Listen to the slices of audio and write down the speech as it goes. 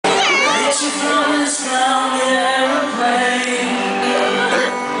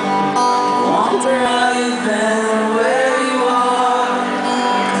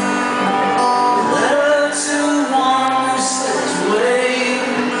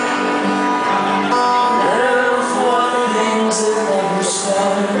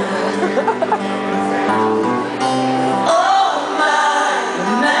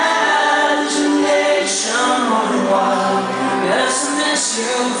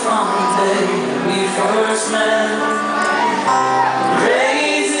from the day we first met.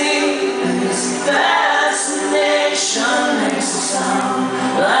 Crazy, this fascination makes a sound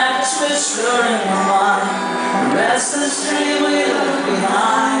like a whisper in my mind. A restless dream we left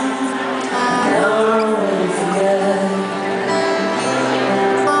behind, never will forget.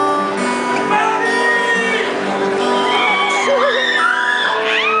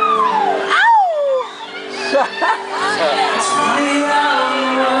 It's funny how the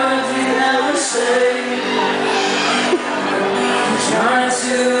words we never say turn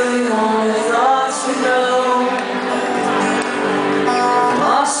to the only thoughts we know.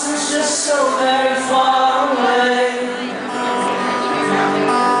 Boston's just so very far away,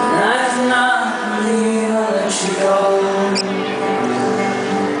 and I cannot believe I'll let you go.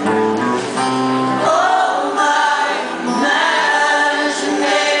 Oh, my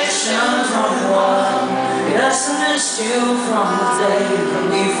imagination's running wild. Yes, I missed you from the day that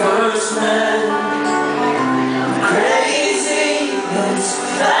we first met. Crazy, this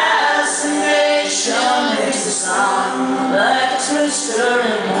fascination makes a sound like a twister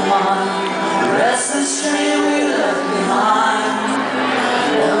in my mind. Restless dream we left behind,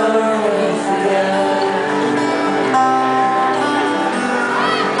 never will forget.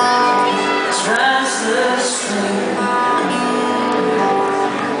 It's restless dream.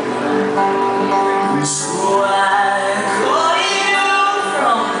 So I call you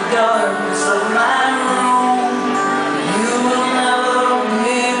from the darkness of my room. You will never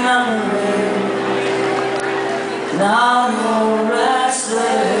remember me. Now you're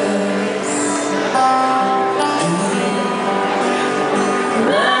restless.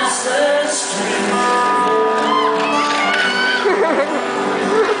 Restless dream.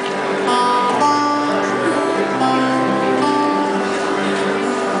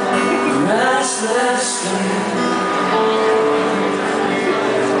 Restless dream.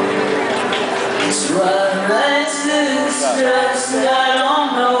 So I write this dress that I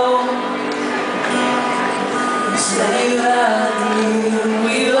don't know. Say that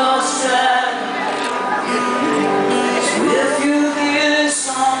we lost track. So if you hear this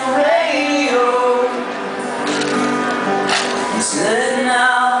on the radio, it's let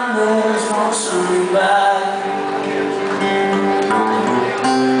now, there's no turning back.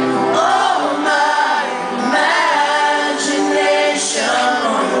 Oh, my imagination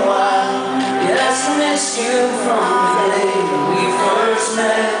on the wild. Yes, I missed you from the day